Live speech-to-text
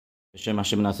بشه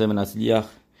مشه مناسب نسلیخ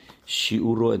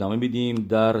شیعور رو ادامه بدیم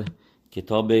در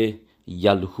کتاب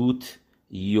یلهوت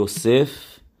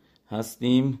یوسف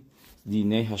هستیم.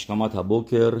 دینه هشکامات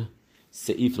هبوکر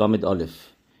سعیف لامد آلف.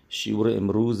 شیعور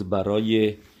امروز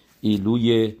برای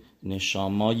ایلوی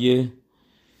نشامای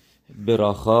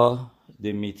براخا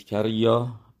دمیتکریا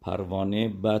پروانه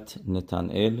بت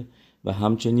نتنئل و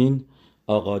همچنین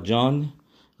آقا جان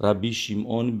ربی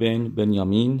شیمعون بن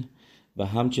بنیامین و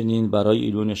همچنین برای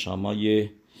ایلوی نشامای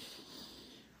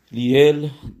لیل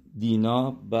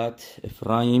دینا بت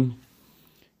افرایم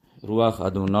روح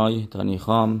ادونای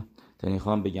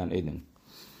تنیخام بگن ایدن.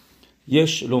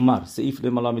 יש לומר, סעיף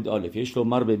למלמד א', יש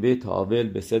לומר בבית האבל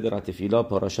בסדר התפילה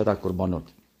פרשת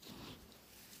הקורבנות.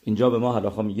 اینجا به ما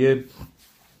هلاخا میگه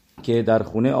که در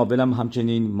خونه آول هم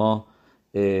همچنین ما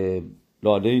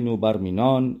لالینو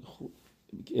برمینان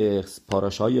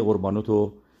پاراشای قربانوت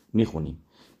رو میخونیم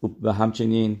و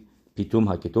همچنین پیتوم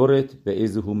هکتورت به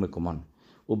ازهو مکمان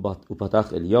و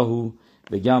پتخ الیاهو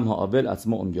به گمها آول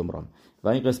اسمو یمران و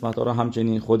این قسمت ها را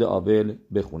همچنین خود آول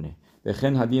بخونه.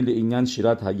 بخن هدین لینن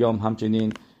شیرت هیام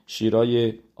همچنین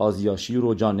شیرای آزیاشی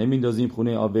رو جا نمیندازیم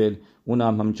خونه آول، اون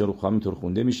هم همینطور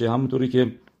خونده میشه، همونطوری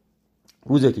که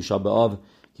روز تیشا بآب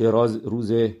که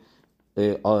روز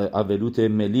اولوت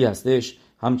ملی هستش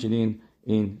همچنین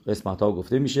این قسمت ها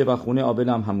گفته میشه و خونه آول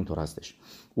هم همونطور هستش.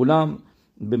 اولم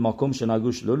به ماکم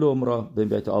شنگوش لولو امرا به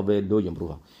بیت آول لو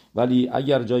یمروها، ولی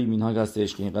اگر جایی مینهاگ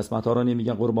هستش که این قسمت ها را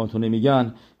نمیگن، قربانتو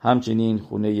نمیگن، همچنین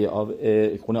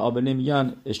خونه آول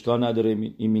نمیگن، اشکال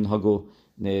نداره این مینهاگو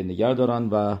نگه دارن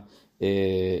و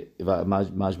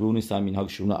مجبور نیستن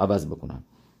مینهاگشون رو عوض بکنن.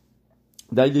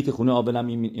 دلیلی که خونه آول هم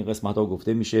این قسمت ها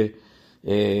گفته میشه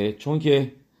چون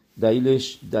که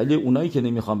دلیل اونایی که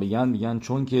نمیخوان بگن میگن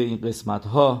چون که این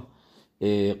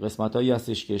قسمت هایی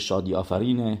هستش که شادی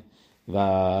آفرینه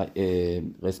و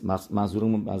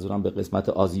منظورم به قسمت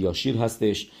آزیاشیر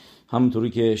هستش، همونطوری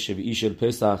که شبیعی شل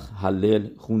پسخ حلل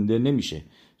خونده نمیشه.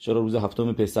 چرا روز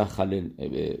هفتم پسخ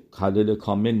حلل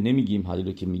کامل نمیگیم؟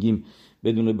 حلل که میگیم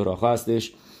بدون براخه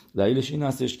هستش. دلیلش این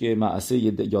هستش که معسه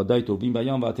یادای توبین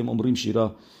بیان و اتم عمریم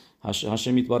شیرا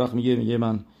هشم میتبارخ میگه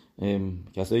من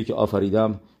کسایی که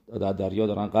آفریدم در دریا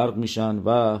دارن غرق میشن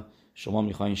و شما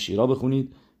میخواین شیرا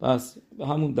بخونید. پس به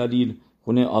همون دلیل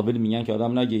خونه آول میگن که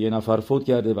آدم نگه یه نفر فوت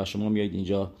کرده و شما میایید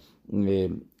اینجا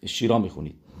شیرا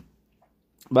میخونید.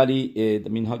 ولی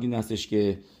مینهاگ این هستش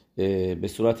که به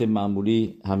صورت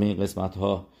معمولی همه این قسمت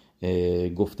ها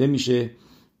گفته میشه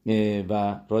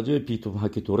و راجع به پیتوم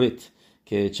هکتورت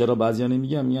که چرا بعضیا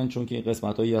نمیگن، میگن چون که این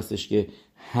قسمت هایی هستش که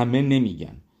همه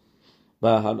نمیگن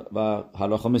و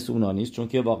حالا مثل اونا نیست، چون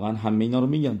که واقعا همه اینا رو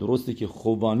میگن. درسته که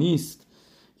خوبا نیست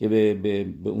که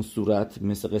به اون صورت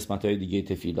مثل قسمت های دیگه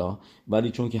تفیلا،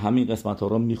 ولی چون که همین قسمت ها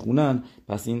رو میخونن،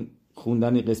 پس این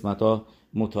خوندن قسمت ها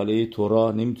مطالعه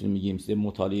تورا نمیتونیم بگیم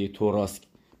مطالعه توراست،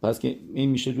 پس که این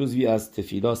میشه جزوی از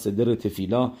تفیلا، صدر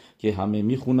تفیلا که همه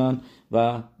میخونن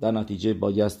و در نتیجه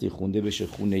بایستی خونده بشه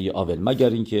خونه آول، مگر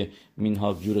اینکه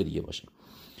مینهاگ جور دیگه باشه.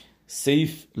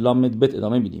 سیف لامد بت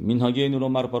ادامه میدیم. مینهاگه اینو رو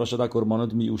مر پاراشت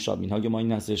قربانوت میوشا. مینهاگ ما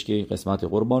این هستش که قسمت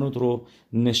قربانوت رو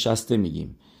نشسته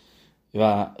میگیم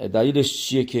و دلیلش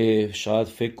چیه که شاید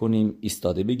فکر کنیم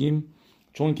ایستاده بگیم،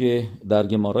 چون که در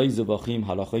گمارای زواخیم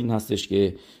حلاخا این هستش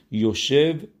که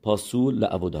یوشب پاسول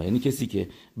لعبودا، یعنی کسی که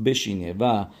بشینه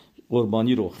و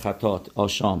قربانی رو خطات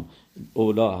آشام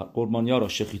اولا قربانی ها رو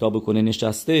شخیتا بکنه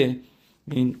نشسته،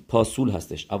 این پاسول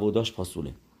هستش، عبوداش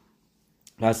پاسوله.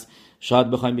 پس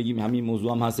شاید بخوایم بگیم همین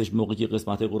موضوع هم هستش موقعی که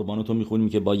قسمت قربانوت رو میخونیم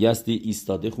که بایستی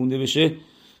ایستاده خونده بشه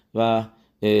و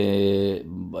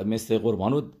مثل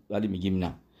قربانوت، ولی میگیم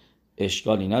نه،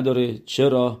 اشکالی نداره.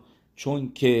 چرا؟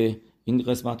 چون که این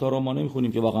قسمت ها رو ما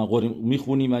نمیخونیم که واقعا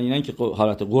میخونیم، یعنی نه که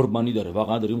حالت قربانی داره،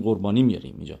 واقعا داریم قربانی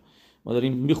میاریم. اینجا ما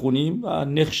داریم میخونیم و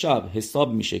نخشب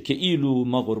حساب میشه که ایلو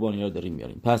ما قربانی رو داریم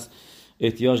میاریم، پس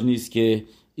احتیاج نیست که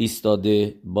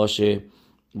ایستاده باشه.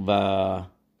 و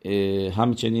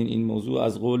همچنین این موضوع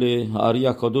از قول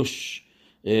آریا کادوش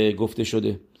گفته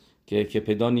شده که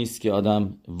پدا نیست که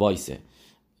آدم وایسه.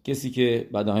 کسی که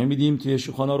بعدا میدیم توی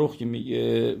شوخان آروخ که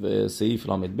میگه سیف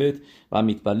لامد بیت و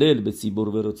میتبلل به سیبور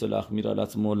و رتسلخ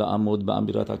میرالت مولا عمود به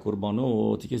انبیرات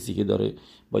قربانوت، کسی که داره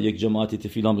با یک جماعتی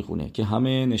تفیلا میخونه که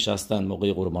همه نشستن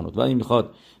موقع قربانوت و این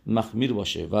میخواد مخمیر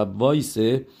باشه و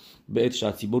وایسه به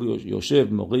ات سیبور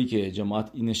یوشب موقعی که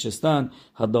جماعت نشستن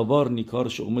حداوار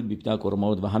نیکارش اومد بیپتا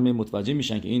قربانوت و همه متوجه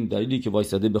میشن که این دلیلی که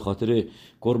وایساده به خاطر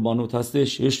قربانوت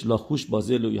هستش، اش لا خوش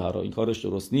بازه لوی هرا، این کارش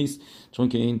درست نیست، چون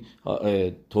که این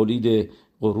تولید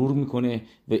غرور میکنه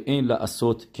و این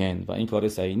لعصوت کن، و این کار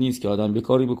صحیح نیست که آدم به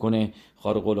کاری بکنه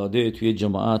خارق العاده توی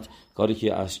جماعت، کاری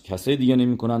که کسای دیگه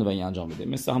نمیکنن و این انجام میده.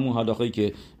 مثل همون حلاخایی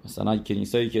که مثلا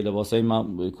کنیسایی که لباسای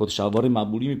کت شلوار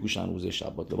معمولی میپوشن روز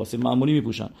شبات، لباس معمولی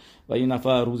میپوشن، و این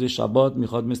نفر روز شبات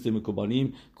میخواد مثل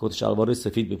مکوبالیم کت شلوار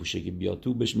سفید بپوشه که بیا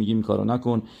تو، بهش میگیم کارو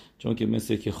نکن، چون که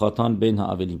مثل که خاتان بین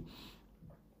اولیم.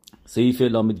 سیف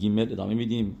لامد گیمل ادامه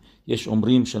میدیم. یش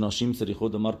عمریم شناشیم سری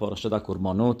خود مر پاراشته در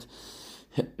قربانوت.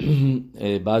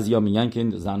 بعضیا میگن که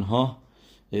زنها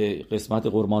قسمت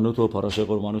قربانوت و پاراشه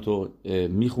قربانوت رو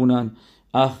میخونن.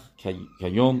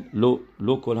 کیوم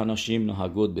لو کل هناشیم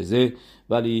نهگود بزه،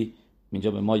 ولی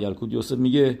اینجا به ما یلکود یوسف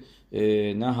میگه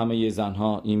نه همه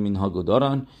زنها این منهاگو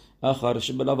دارن.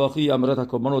 آخرش بلاواقی امرت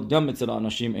قربانوت گم مثل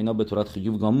آناشیم اینا به طورت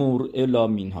خیوب گامور الا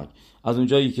منهاگ. از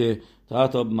اونجایی که تا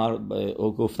حتی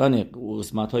گفتن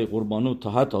قسمت های قربانوت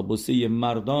تا حتی بسه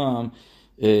مردم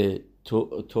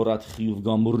طورت خیوب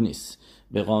گامور نیست،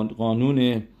 به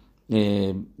قانون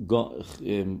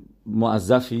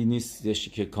موظفی نیستش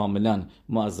که کاملا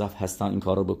موظف هستن این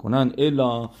کارو بکنن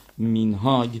الا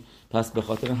منهاگ. پس به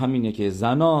خاطر همینه که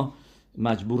زنا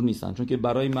مجبور نیستن، چون که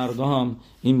برای مردم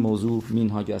این موضوع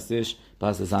منهاگ هستش،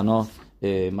 پس زنا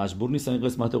مجبور نیستن این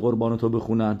قسمت قربانوتو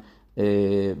بخونن.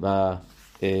 و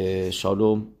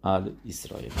شالوم ال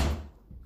اسرائیل.